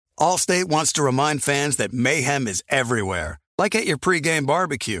Allstate wants to remind fans that mayhem is everywhere, like at your pregame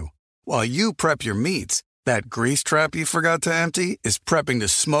barbecue. While you prep your meats, that grease trap you forgot to empty is prepping to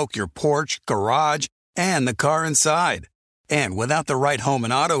smoke your porch, garage, and the car inside. And without the right home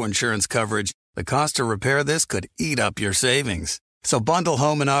and auto insurance coverage, the cost to repair this could eat up your savings. So bundle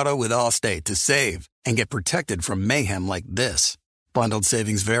home and auto with Allstate to save and get protected from mayhem like this. Bundled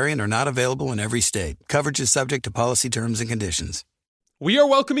savings vary and are not available in every state. Coverage is subject to policy terms and conditions. We are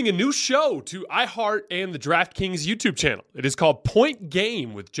welcoming a new show to iHeart and the DraftKings YouTube channel. It is called Point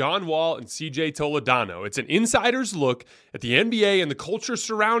Game with John Wall and CJ Toledano. It's an insider's look at the NBA and the culture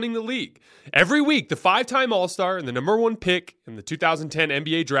surrounding the league. Every week, the five-time All-Star and the number one pick in the 2010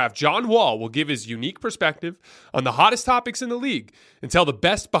 NBA draft, John Wall, will give his unique perspective on the hottest topics in the league and tell the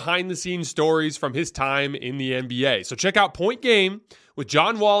best behind-the-scenes stories from his time in the NBA. So check out Point Game with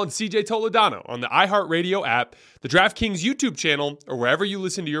John Wall and CJ Toledano on the iHeartRadio app, the DraftKings YouTube channel, or wherever you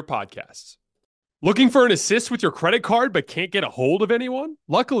listen to your podcasts. Looking for an assist with your credit card but can't get a hold of anyone?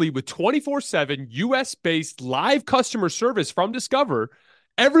 Luckily, with 24/7 US-based live customer service from Discover,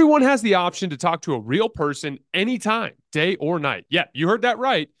 everyone has the option to talk to a real person anytime, day or night. Yeah, you heard that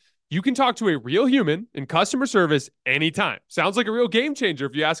right. You can talk to a real human in customer service anytime. Sounds like a real game changer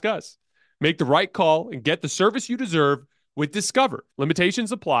if you ask us. Make the right call and get the service you deserve with Discover.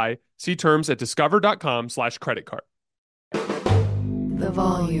 Limitations apply. See terms at discover.com/creditcard. The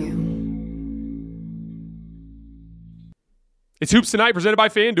volume. It's Hoops Tonight presented by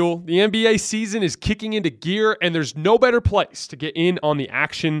FanDuel. The NBA season is kicking into gear, and there's no better place to get in on the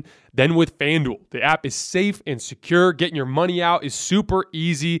action than with FanDuel. The app is safe and secure. Getting your money out is super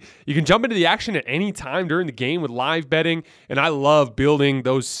easy. You can jump into the action at any time during the game with live betting, and I love building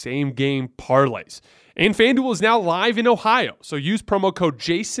those same-game parlays. And FanDuel is now live in Ohio, so use promo code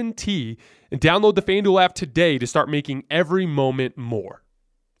JASONT and download the FanDuel app today to start making every moment more.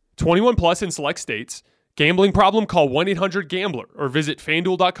 21 plus in select states. Gambling problem? Call 1-800-GAMBLER or visit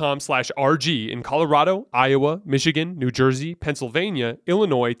FanDuel.com/RG in Colorado, Iowa, Michigan, New Jersey, Pennsylvania,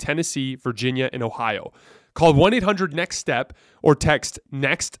 Illinois, Tennessee, Virginia, and Ohio. Call 1-800-NEXT-STEP or text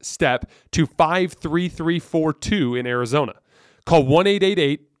NEXT-STEP to 53342 in Arizona. Call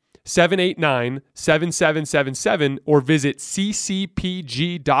 1-888-789-7777 or visit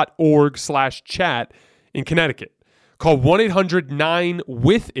ccpg.org/chat in Connecticut. Call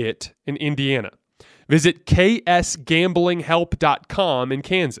 1-800-9-WITH-IT in Indiana. Visit ksgamblinghelp.com in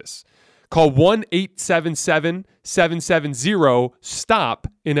Kansas. Call 1-877-770-STOP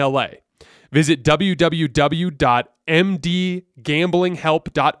in LA. Visit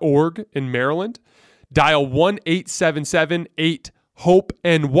www.mdgamblinghelp.org in Maryland. Dial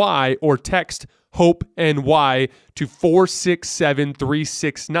 1-877-8-HOPE-NY or text HOPE-NY to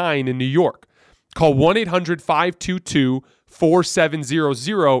 467-369 in New York. Call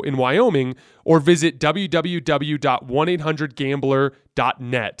 1-800-522-4700 in Wyoming or visit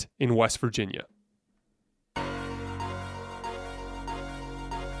www.1800gambler.net in West Virginia.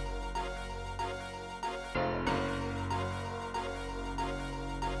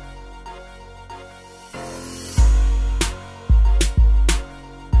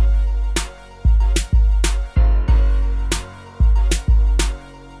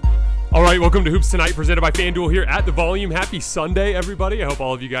 All right, welcome to Hoops Tonight, presented by FanDuel here at The Volume. Happy Sunday, everybody. I hope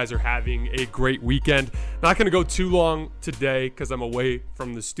all of you guys are having a great weekend. Not going to go too long today because I'm away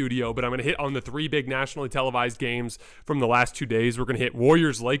from the studio, but I'm going to hit on the three big nationally televised games from the last 2 days. We're going to hit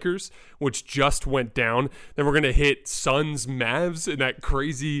Warriors-Lakers, which just went down. Then we're going to hit Suns-Mavs in that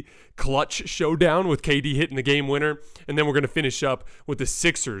crazy clutch showdown with KD hitting the game winner. And then we're going to finish up with the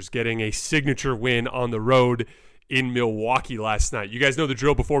Sixers getting a signature win on the road in Milwaukee last night. You guys know the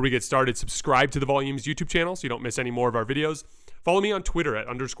drill. Before we get started, subscribe to the Volume's YouTube channel so you don't miss any more of our videos. Follow me on Twitter at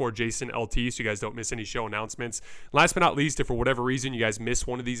 _JasonLT so you guys don't miss any show announcements. Last but not least, if for whatever reason you guys miss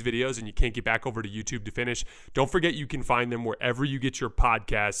one of these videos and you can't get back over to YouTube to finish, don't forget you can find them wherever you get your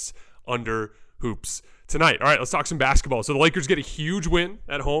podcasts under Hoops Tonight. All right, let's talk some basketball. So the Lakers get a huge win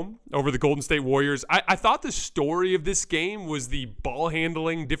at home over the Golden State Warriors. I thought the story of this game was the ball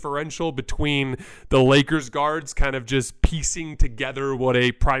handling differential between the Lakers guards kind of just piecing together what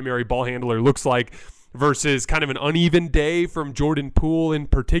a primary ball handler looks like versus kind of an uneven day from Jordan Poole in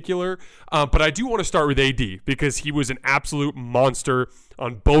particular. But I do want to start with AD because he was an absolute monster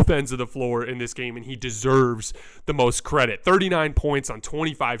on both ends of the floor in this game, and he deserves the most credit. 39 points on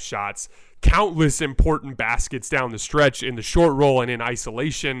 25 shots, countless important baskets down the stretch in the short roll and in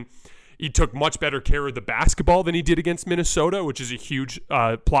isolation. He took much better care of the basketball than he did against Minnesota, which is a huge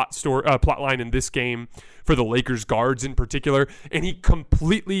plot line in this game for the Lakers guards in particular. And he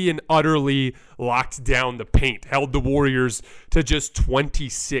completely and utterly locked down the paint, held the Warriors to just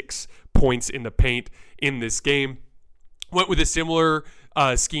 26 points in the paint in this game. Went with a similar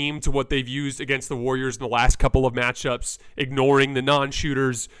scheme to what they've used against the Warriors in the last couple of matchups, ignoring the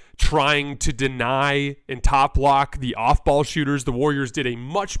non-shooters, trying to deny and top block the off-ball shooters. The Warriors did a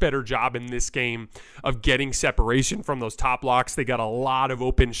much better job in this game of getting separation from those top blocks. They got a lot of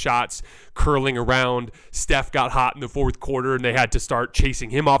open shots curling around. Steph got hot in the fourth quarter, and they had to start chasing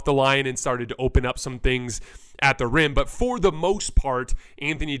him off the line and started to open up some things at the rim. But for the most part,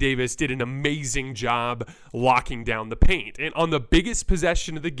 Anthony Davis did an amazing job locking down the paint. And on the biggest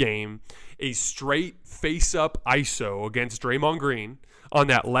possession of the game, a straight face-up ISO against Draymond Green on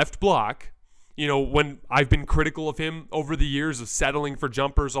that left block. You know, when I've been critical of him over the years of settling for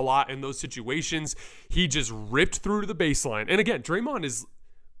jumpers a lot in those situations, he just ripped through to the baseline. And again, Draymond is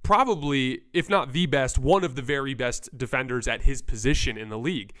probably, if not the best, one of the very best defenders at his position in the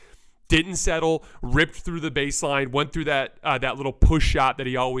league. Didn't settle, ripped through the baseline, went through that little push shot that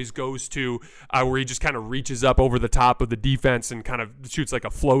he always goes to, where he just kind of reaches up over the top of the defense and kind of shoots like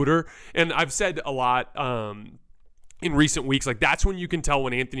a floater. And I've said a lot in recent weeks, like that's when you can tell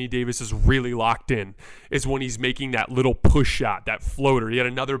when Anthony Davis is really locked in, is when he's making that little push shot, that floater. He had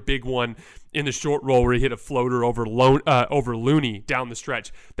another big one in the short roll where he hit a floater over Looney down the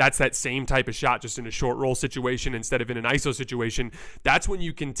stretch. That's that same type of shot, just in a short roll situation instead of in an ISO situation. That's when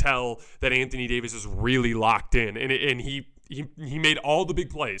you can tell that Anthony Davis is really locked in, and he made all the big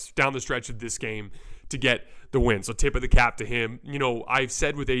plays down the stretch of this game to get the win. So tip of the cap to him. You know, I've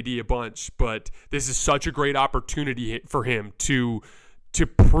said with AD a bunch, but this is such a great opportunity for him to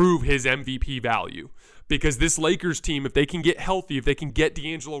prove his MVP value. Because this Lakers team, if they can get healthy, if they can get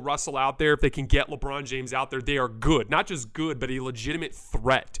D'Angelo Russell out there, if they can get LeBron James out there, they are good. Not just good, but a legitimate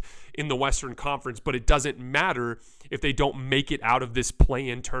threat in the Western Conference. But it doesn't matter if they don't make it out of this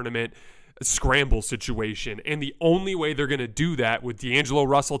play-in tournament scramble situation. And the only way they're going to do that, with D'Angelo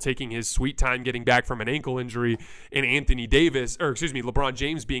Russell taking his sweet time getting back from an ankle injury and LeBron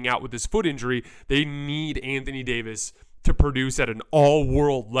James being out with his foot injury, they need Anthony Davis to produce at an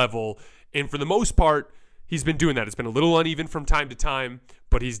all-world level. And for the most part, he's been doing that. It's been a little uneven from time to time,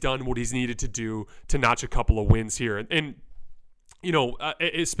 but he's done what he's needed to do to notch a couple of wins here. And you know,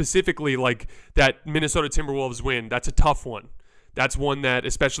 specifically like that Minnesota Timberwolves win, that's a tough one. That's one that,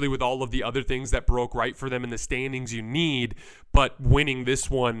 especially with all of the other things that broke right for them in the standings, you need. But winning this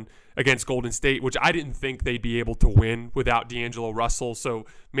one against Golden State, which I didn't think they'd be able to win without D'Angelo Russell, so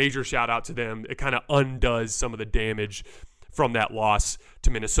major shout out to them. It kind of undoes some of the damage from that loss to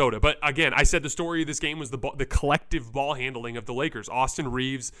Minnesota. But again, I said the story of this game was the collective ball handling of the Lakers. Austin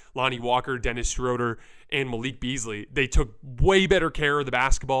Reeves, Lonnie Walker, Dennis Schroeder, and Malik Beasley. They took way better care of the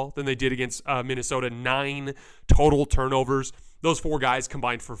basketball than they did against Minnesota. 9 total turnovers. Those 4 guys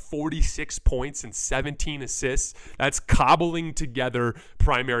combined for 46 points and 17 assists. That's cobbling together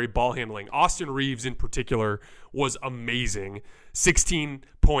primary ball handling. Austin Reeves in particular was amazing. 16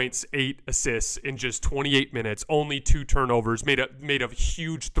 points, 8 assists in just 28 minutes, only 2 turnovers, made a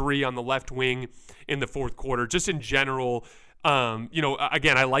huge 3 on the left wing in the fourth quarter. Just in general,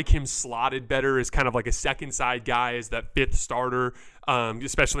 again, I like him slotted better as kind of like a second side guy, as that 5th starter,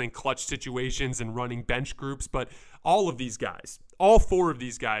 especially in clutch situations and running bench groups. But all of these guys, all 4 of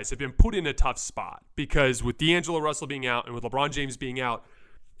these guys have been put in a tough spot, because with D'Angelo Russell being out and with LeBron James being out,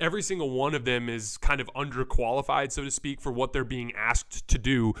 every single one of them is kind of underqualified, so to speak, for what they're being asked to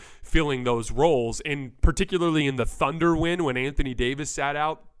do, filling those roles. And particularly in the Thunder win when Anthony Davis sat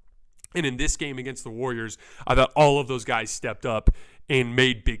out, and in this game against the Warriors, I thought all of those guys stepped up and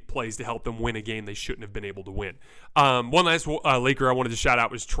made big plays to help them win a game they shouldn't have been able to win. One last Laker I wanted to shout out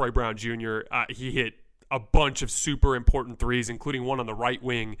was Troy Brown Jr. He hit a bunch of super important threes, including one on the right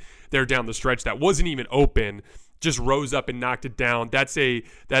wing there down the stretch that wasn't even open, just rose up and knocked it down. That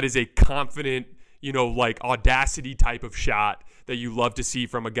is a confident, like audacity type of shot that you love to see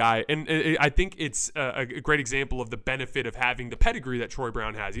from a guy. And I think it's a great example of the benefit of having the pedigree that Troy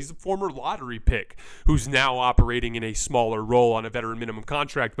Brown has. He's a former lottery pick who's now operating in a smaller role on a veteran minimum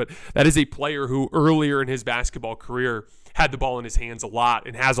contract. But that is a player who earlier in his basketball career had the ball in his hands a lot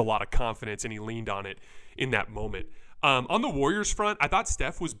and has a lot of confidence, and he leaned on it in that moment. On the Warriors front, I thought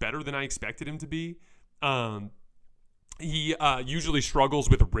Steph was better than I expected him to be. He usually struggles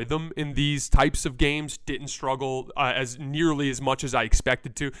with rhythm in these types of games. Didn't struggle as nearly as much as I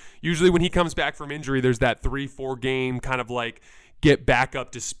expected to. Usually when he comes back from injury, there's that 3-4 game kind of like get back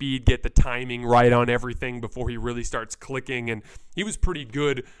up to speed, get the timing right on everything before he really starts clicking. And he was pretty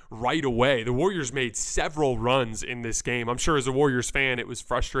good right away. The Warriors made several runs in this game. I'm sure as a Warriors fan, it was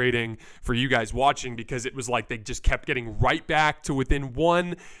frustrating for you guys watching because it was like they just kept getting right back to within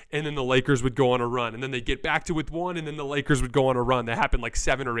one, and then the Lakers would go on a run. And then they'd get back to with one, and then the Lakers would go on a run. That happened like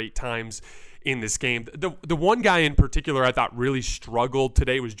 7 or 8 times in this game. The one guy in particular I thought really struggled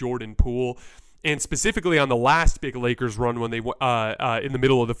today was Jordan Poole. And specifically on the last big Lakers run when they in the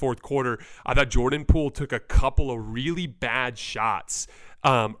middle of the fourth quarter, I thought Jordan Poole took a couple of really bad shots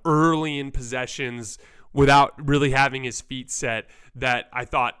early in possessions without really having his feet set that I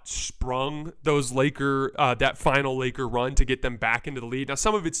thought sprung those that final Laker run to get them back into the lead. Now,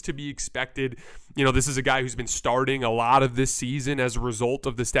 some of it's to be expected. You know, this is a guy who's been starting a lot of this season as a result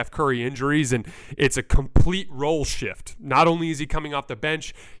of the Steph Curry injuries, and it's a complete role shift. Not only is he coming off the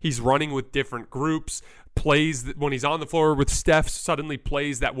bench, he's running with different groups. Plays that when he's on the floor with Steph, suddenly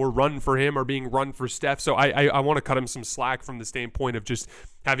plays that were run for him are being run for Steph. So I want to cut him some slack from the standpoint of just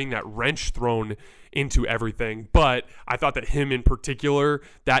having that wrench thrown into everything. But I thought that him in particular,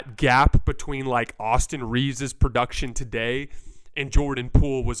 that gap between like Austin Reeves' production today and Jordan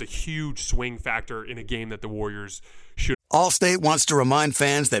Poole was a huge swing factor in a game that the Warriors should. Allstate wants to remind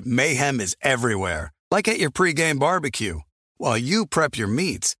fans that mayhem is everywhere, like at your pregame barbecue. While you prep your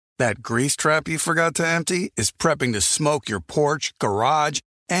meats, that grease trap you forgot to empty is prepping to smoke your porch, garage,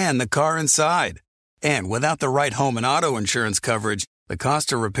 and the car inside. And without the right home and auto insurance coverage, the cost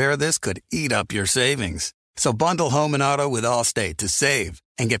to repair this could eat up your savings. So bundle home and auto with Allstate to save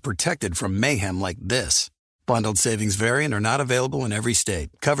and get protected from mayhem like this. Bundled savings vary and are not available in every state.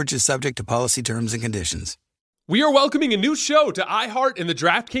 Coverage is subject to policy terms and conditions. We are welcoming a new show to iHeart and the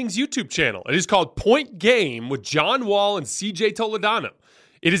DraftKings YouTube channel. It is called Point Game with John Wall and CJ Toledano.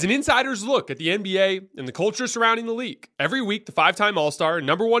 It is an insider's look at the NBA and the culture surrounding the league. Every week, the 5-time All-Star and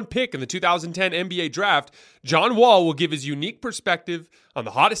 #1 pick in the 2010 NBA Draft, John Wall will give his unique perspective on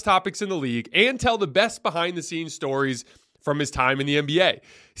the hottest topics in the league and tell the best behind-the-scenes stories from his time in the NBA.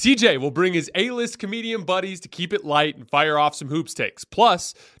 CJ will bring his A-list comedian buddies to keep it light and fire off some hoops takes.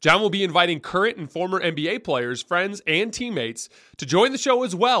 Plus, John will be inviting current and former NBA players, friends, and teammates to join the show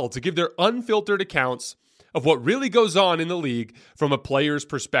as well to give their unfiltered accounts of what really goes on in the league from a player's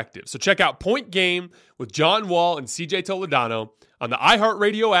perspective. So check out Point Game with John Wall and CJ Toledano on the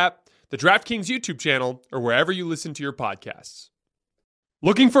iHeartRadio app, the DraftKings YouTube channel, or wherever you listen to your podcasts.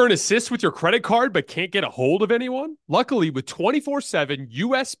 Looking for an assist with your credit card but can't get a hold of anyone? Luckily, with 24/7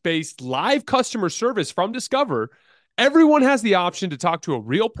 US-based live customer service from Discover, everyone has the option to talk to a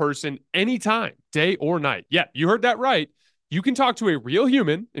real person anytime, day or night. Yeah, you heard that right. You can talk to a real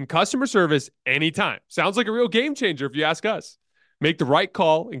human in customer service anytime. Sounds like a real game changer if you ask us. Make the right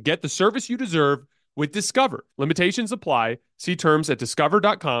call and get the service you deserve with Discover. Limitations apply. See terms at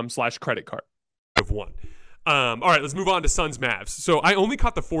discover.com/creditcard. Of one. All right, let's move on to Suns Mavs. So I only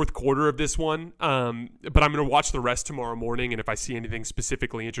caught the fourth quarter of this one, but I'm going to watch the rest tomorrow morning, and if I see anything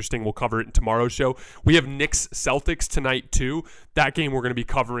specifically interesting, we'll cover it in tomorrow's show. We have Knicks Celtics tonight too. That game we're going to be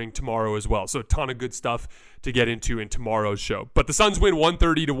covering tomorrow as well. So a ton of good stuff to get into in tomorrow's show. But the Suns win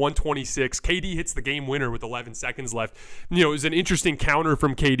 130-126. KD hits the game winner with 11 seconds left. You know, it was an interesting counter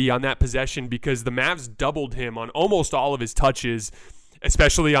from KD on that possession because the Mavs doubled him on almost all of his touches,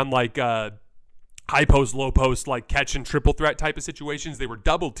 especially on like high post, low post, like catch and triple threat type of situations. They were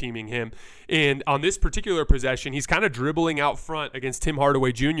double teaming him. And on this particular possession, he's kind of dribbling out front against Tim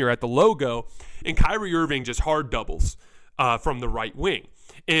Hardaway Jr. at the logo, and Kyrie Irving just hard doubles from the right wing.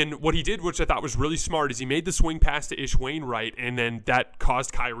 And what he did, which I thought was really smart, is he made the swing pass to Ish Wainwright, and then that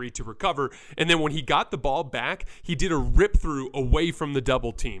caused Kyrie to recover. And then when he got the ball back, he did a rip through away from the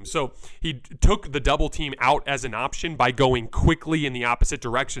double team. So he took the double team out as an option by going quickly in the opposite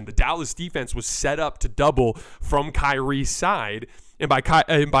direction. The Dallas defense was set up to double from Kyrie's side, and by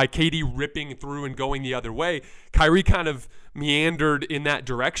KD ripping through and going the other way, Kyrie kind of meandered in that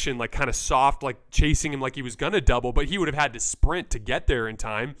direction, like kind of soft, like chasing him like he was going to double, but he would have had to sprint to get there in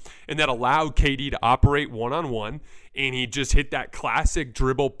time, and that allowed KD to operate one-on-one, and he just hit that classic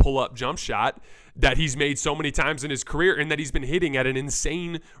dribble pull-up jump shot that he's made so many times in his career and that he's been hitting at an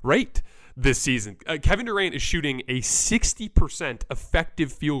insane rate this season. Kevin Durant is shooting a 60%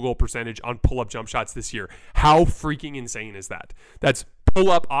 effective field goal percentage on pull-up jump shots this year. How freaking insane is that? That's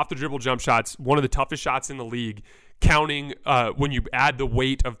pull-up off the dribble jump shots, one of the toughest shots in the league, counting when you add the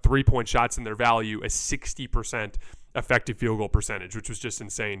weight of three-point shots and their value, a 60% effective field goal percentage, which was just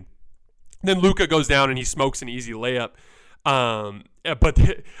insane. Then Luka goes down and he smokes an easy layup. But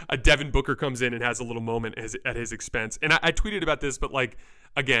Devin Booker comes in and has a little moment at his expense. And I tweeted about this, but like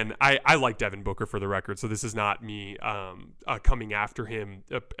again, I like Devin Booker for the record, so this is not me coming after him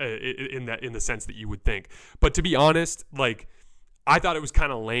in the sense that you would think. But to be honest, like, I thought it was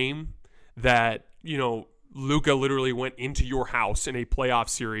kind of lame that, you know, Luka literally went into your house in a playoff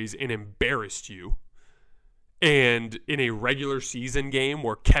series and embarrassed you. And in a regular season game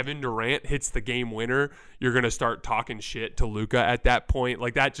where Kevin Durant hits the game winner, you're going to start talking shit to Luka at that point.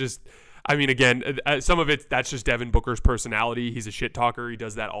 Like, that just, I mean, again, some of it, that's just Devin Booker's personality. He's a shit talker. He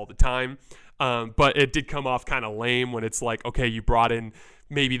does that all the time. But it did come off kind of lame when it's like, okay, you brought in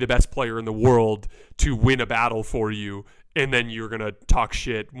maybe the best player in the world to win a battle for you, and then you're going to talk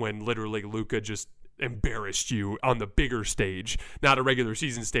shit when literally Luka just embarrassed you on the bigger stage, not a regular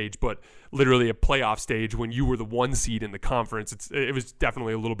season stage, but literally a playoff stage when you were the 1 seed in the conference. It was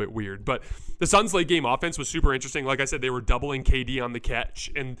definitely a little bit weird. But the Suns' late game offense was super interesting. Like I said, they were doubling KD on the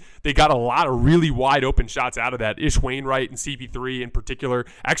catch, and they got a lot of really wide open shots out of that. Ish Wainwright and CP3 in particular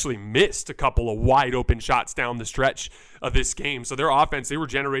actually missed a couple of wide open shots down the stretch of this game. So their offense, they were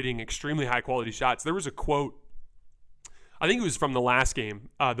generating extremely high quality shots. There was a quote, I think it was from the last game,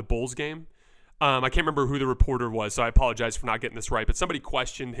 the Bulls game. I can't remember who the reporter was, so I apologize for not getting this right. But somebody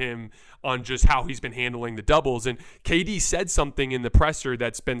questioned him on just how he's been handling the doubles. And KD said something in the presser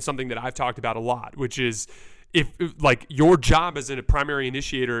that's been something that I've talked about a lot, which is if like your job as a primary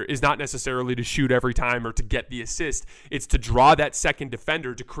initiator is not necessarily to shoot every time or to get the assist. It's to draw that second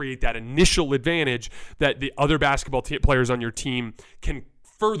defender to create that initial advantage that the other basketball players on your team can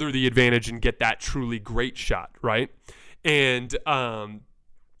further the advantage and get that truly great shot, right? And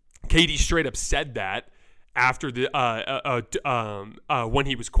KD straight up said that after the when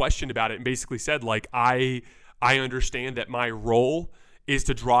he was questioned about it, and basically said, like, I understand that my role is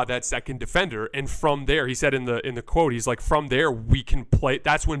to draw that second defender, and from there, he said in the quote, he's like, from there we can play.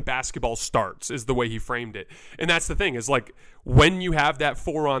 That's when basketball starts, is the way he framed it. And that's the thing, is like, when you have that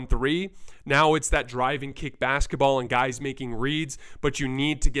 4-on-3, now it's that drive and kick basketball and guys making reads, but you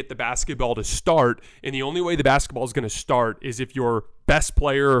need to get the basketball to start. And the only way the basketball is going to start is if your best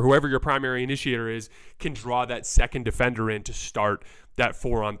player or whoever your primary initiator is can draw that second defender in to start that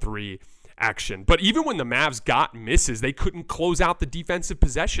 4-on-3 action. But even when the Mavs got misses, they couldn't close out the defensive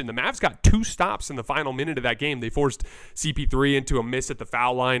possession. The Mavs got 2 stops in the final minute of that game. They forced CP3 into a miss at the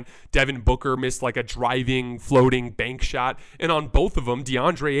foul line. Devin Booker missed like a driving, floating bank shot. And on both of them,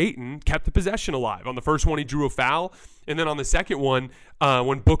 DeAndre Ayton kept the possession alive. On the first one, he drew a foul. And then on the second one,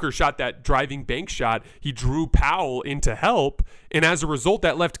 when Booker shot that driving bank shot, he drew Powell into help. And as a result,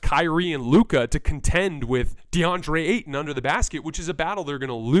 that left Kyrie and Luka to contend with DeAndre Ayton under the basket, which is a battle they're going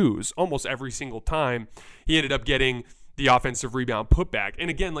to lose almost every single time. He ended up getting the offensive rebound putback.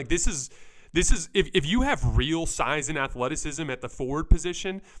 And again, like, this is if you have real size and athleticism at the forward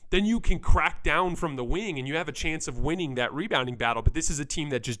position, then you can crack down from the wing and you have a chance of winning that rebounding battle. But this is a team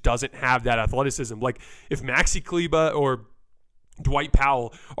that just doesn't have that athleticism. Like, if Maxi Kleber or Dwight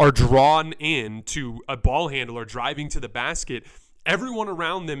Powell are drawn in to a ball handler driving to the basket, everyone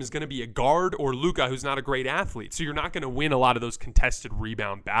around them is going to be a guard or Luka, who's not a great athlete. So you're not going to win a lot of those contested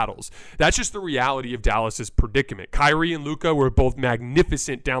rebound battles. That's just the reality of Dallas's predicament. Kyrie and Luka were both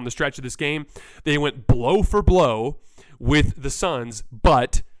magnificent down the stretch of this game. They went blow for blow with the Suns,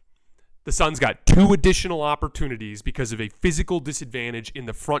 but the Suns got 2 additional opportunities because of a physical disadvantage in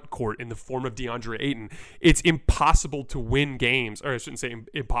the front court in the form of DeAndre Ayton. It's impossible to win games, or I shouldn't say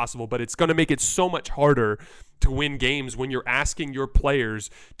impossible, but it's going to make it so much harder to win games when you're asking your players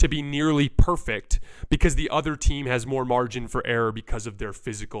to be nearly perfect because the other team has more margin for error because of their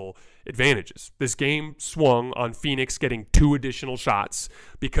physical advantages. This game swung on Phoenix getting 2 additional shots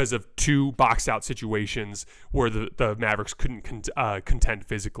because of 2 box-out situations where the Mavericks couldn't contend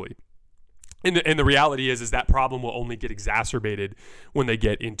physically. And the reality is that problem will only get exacerbated when they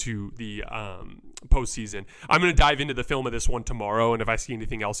get into the postseason. I'm going to dive into the film of this one tomorrow, and if I see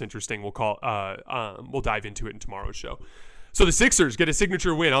anything else interesting, we'll dive into it in tomorrow's show. So the Sixers get a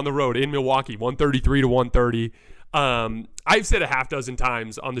signature win on the road in Milwaukee, 133-130. I've said a half dozen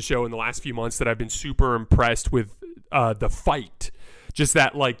times on the show in the last few months that I've been super impressed with the fight. Just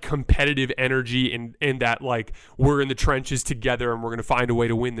that, like, competitive energy and that, like, we're in the trenches together and we're going to find a way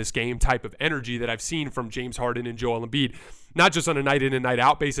to win this game type of energy that I've seen from James Harden and Joel Embiid, not just on a night in and night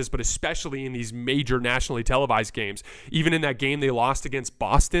out basis, but especially in these major nationally televised games. Even in that game they lost against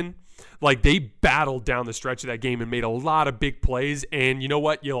Boston, like, they battled down the stretch of that game and made a lot of big plays. And you know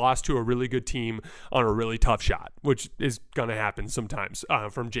what? You lost to a really good team on a really tough shot, which is going to happen sometimes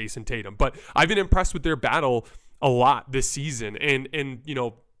from Jason Tatum. But I've been impressed with their battle a lot this season. And you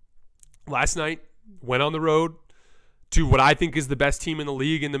know, last night went on the road to what I think is the best team in the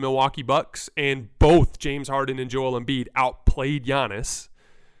league in the Milwaukee Bucks, and both James Harden and Joel Embiid outplayed Giannis.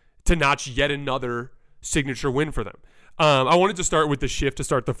 to notch yet another signature win for them. I wanted to start with the shift to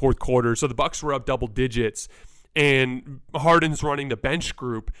start the fourth quarter. So the Bucks were up double digits, and Harden's running the bench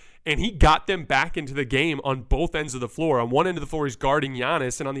group, and he got them back into the game on both ends of the floor. On one end of the floor, he's guarding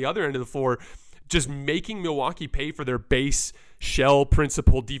Giannis, and on the other end of the floor, just making Milwaukee pay for their base shell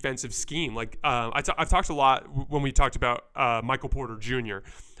principle defensive scheme. Like I've talked a lot when we talked about Michael Porter Jr.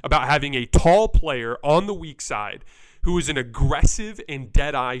 about having a tall player on the weak side who is an aggressive and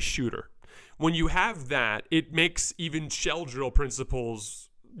dead-eye shooter. When you have that, it makes even shell drill principles,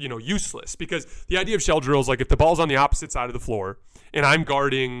 useless, because the idea of shell drill is like if the ball's on the opposite side of the floor and I'm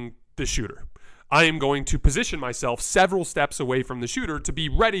guarding the shooter, I am going to position myself several steps away from the shooter to be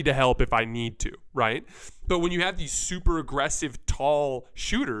ready to help if I need to, right? But when you have these super aggressive, tall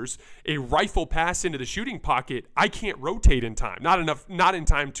shooters, a rifle pass into the shooting pocket, I can't rotate in time. Not in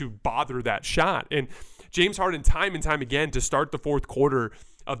time to bother that shot. And James Harden, time and time again, to start the fourth quarter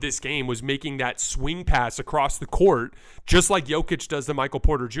of this game, was making that swing pass across the court, just like Jokic does to Michael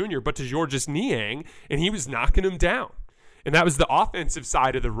Porter Jr., but to Georges Niang, and he was knocking him down. And that was the offensive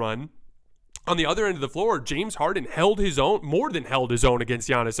side of the run. On the other end of the floor, James Harden held his own, more than held his own against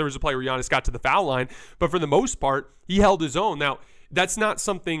Giannis. There was a play where Giannis got to the foul line, but for the most part, he held his own. Now, that's not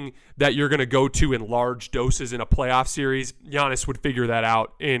something that you're going to go to in large doses in a playoff series. Giannis would figure that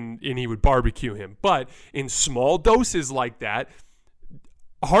out, and he would barbecue him. But in small doses like that,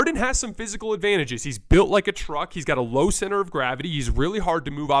 Harden has some physical advantages. He's built like a truck. He's got a low center of gravity. He's really hard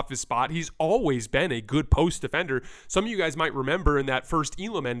to move off his spot. He's always been a good post defender. Some of you guys might remember in that first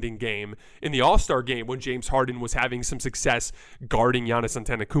Elam ending game in the All-Star game when James Harden was having some success guarding Giannis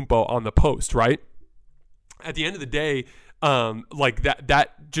Antetokounmpo on the post, right? At the end of the day, like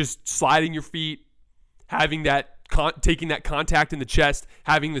that just sliding your feet, having that taking that contact in the chest,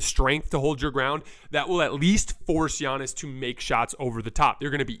 having the strength to hold your ground, that will at least force Giannis to make shots over the top. They're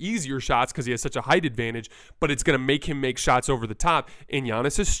going to be easier shots because he has such a height advantage, but it's going to make him make shots over the top. And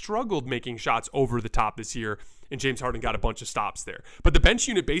Giannis has struggled making shots over the top this year, and James Harden got a bunch of stops there. But the bench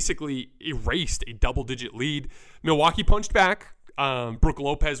unit basically erased a double-digit lead. Milwaukee punched back. Brook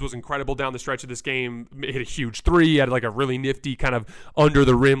Lopez was incredible down the stretch of this game. Hit a huge three. He had like a really nifty kind of under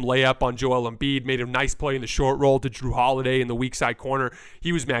the rim layup on Joel Embiid. Made a nice play in the short roll to Drew Holiday in the weak side corner.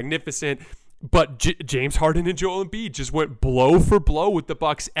 He was magnificent. But James Harden and Joel Embiid just went blow for blow with the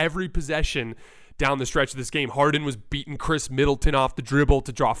Bucks every possession down the stretch of this game. Harden was beating Chris Middleton off the dribble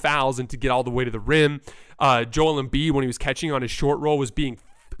to draw fouls and to get all the way to the rim. Joel Embiid, when he was catching on his short roll, was being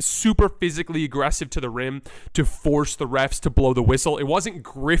super physically aggressive to the rim to force the refs to blow the whistle. It wasn't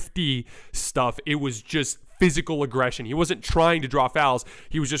grifty stuff. It was just physical aggression. He wasn't trying to draw fouls.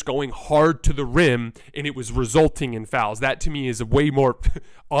 He was just going hard to the rim, and it was resulting in fouls. That, to me, is a way more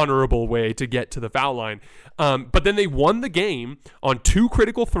honorable way to get to the foul line. But then they won the game on 2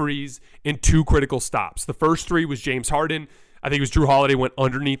 critical threes and 2 critical stops. The first three was James Harden. I think it was Drew Holiday went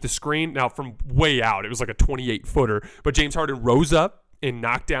underneath the screen. Now, from way out, it was like a 28-footer. But James Harden rose up and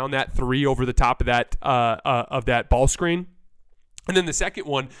knocked down that three over the top of that ball screen. And then the second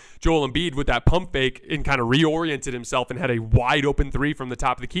one, Joel Embiid with that pump fake and kind of reoriented himself and had a wide open three from the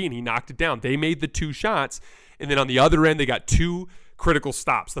top of the key, and he knocked it down. They made the 2 shots, and then on the other end, they got 2 critical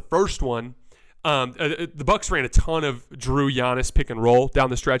stops. The first one, the Bucks ran a ton of Drew Giannis pick and roll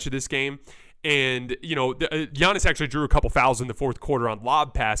down the stretch of this game, and Giannis actually drew a couple fouls in the fourth quarter on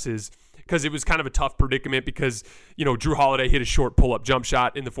lob passes, because it was kind of a tough predicament because, Drew Holiday hit a short pull-up jump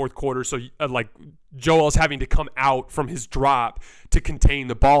shot in the fourth quarter. So, Joel's having to come out from his drop to contain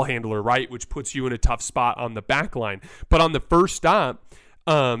the ball handler, right, which puts you in a tough spot on the back line. But on the first stop,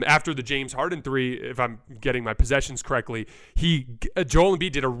 after the James Harden three, if I'm getting my possessions correctly, Joel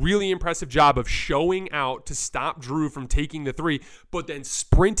Embiid did a really impressive job of showing out to stop Drew from taking the three, but then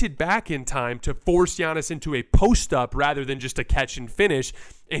sprinted back in time to force Giannis into a post-up rather than just a catch and finish,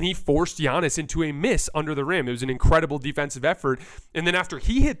 and he forced Giannis into a miss under the rim. It was an incredible defensive effort, and then after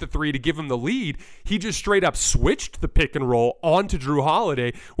he hit the three to give him the lead, he just straight up switched the pick and roll onto Drew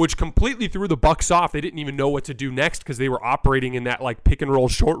Holiday, which completely threw the Bucks off. They didn't even know what to do next because they were operating in that pick and roll,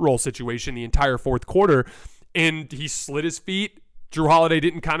 short roll situation the entire fourth quarter, and he slid his feet. Drew Holiday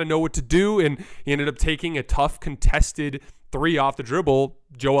didn't kind of know what to do, and he ended up taking a tough contested three off the dribble.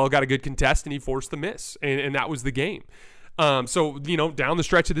 Joel got a good contest, and he forced the miss, and that was the game. So, down the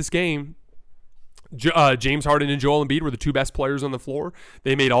stretch of this game, James Harden and Joel Embiid were the 2 best players on the floor.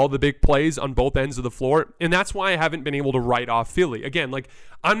 They made all the big plays on both ends of the floor, and that's why I haven't been able to write off Philly. Again,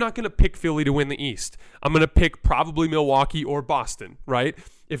 I'm not going to pick Philly to win the East. I'm going to pick probably Milwaukee or Boston, right?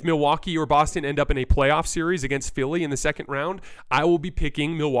 If Milwaukee or Boston end up in a playoff series against Philly in the second round, I will be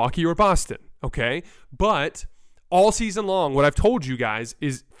picking Milwaukee or Boston, okay? But all season long, what I've told you guys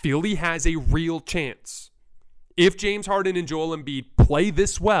is Philly has a real chance. If James Harden and Joel Embiid play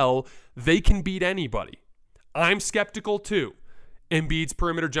this well, they can beat anybody. I'm skeptical too. Embiid's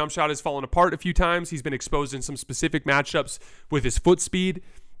perimeter jump shot has fallen apart a few times. He's been exposed in some specific matchups with his foot speed.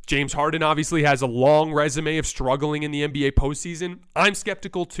 James Harden obviously has a long resume of struggling in the NBA postseason. I'm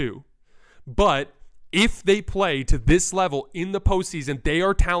skeptical too. But if they play to this level in the postseason, they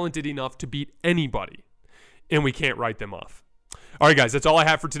are talented enough to beat anybody. And we can't write them off. All right, guys, that's all I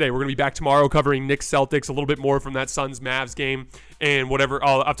have for today. We're going to be back tomorrow covering Knicks Celtics, a little bit more from that Suns-Mavs game, and whatever.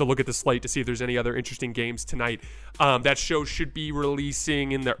 I'll have to look at the slate to see if there's any other interesting games tonight. That show should be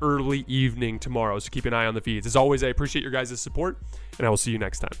releasing in the early evening tomorrow, so keep an eye on the feeds. As always, I appreciate your guys' support, and I will see you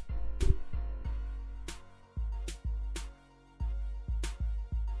next time.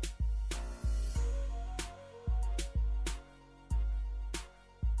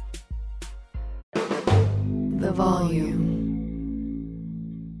 The volume.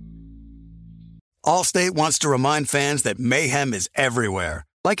 Allstate wants to remind fans that mayhem is everywhere,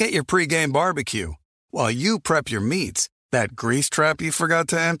 like at your pregame barbecue. While you prep your meats, that grease trap you forgot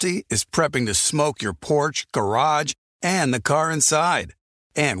to empty is prepping to smoke your porch, garage, and the car inside.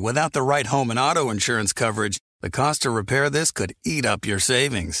 And without the right home and auto insurance coverage, the cost to repair this could eat up your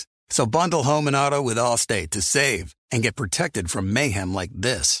savings. So bundle home and auto with Allstate to save and get protected from mayhem like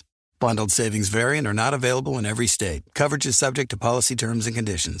this. Bundled savings vary and are not available in every state. Coverage is subject to policy terms and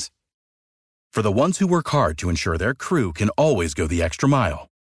conditions. For the ones who work hard to ensure their crew can always go the extra mile,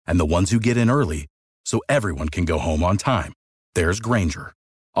 and the ones who get in early so everyone can go home on time, there's Grainger,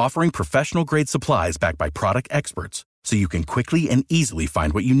 offering professional-grade supplies backed by product experts so you can quickly and easily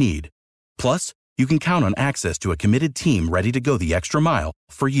find what you need. Plus, you can count on access to a committed team ready to go the extra mile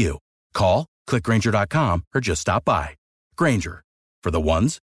for you. Call, click Grainger.com, or just stop by. Grainger, for the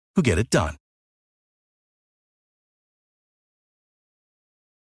ones who get it done.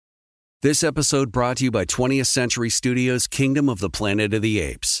 This episode brought to you by 20th Century Studios' Kingdom of the Planet of the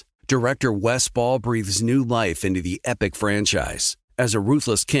Apes. Director Wes Ball breathes new life into the epic franchise. As a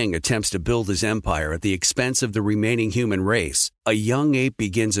ruthless king attempts to build his empire at the expense of the remaining human race, a young ape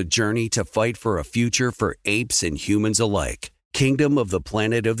begins a journey to fight for a future for apes and humans alike. Kingdom of the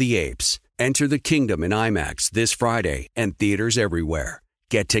Planet of the Apes. Enter the kingdom in IMAX this Friday and theaters everywhere.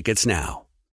 Get tickets now.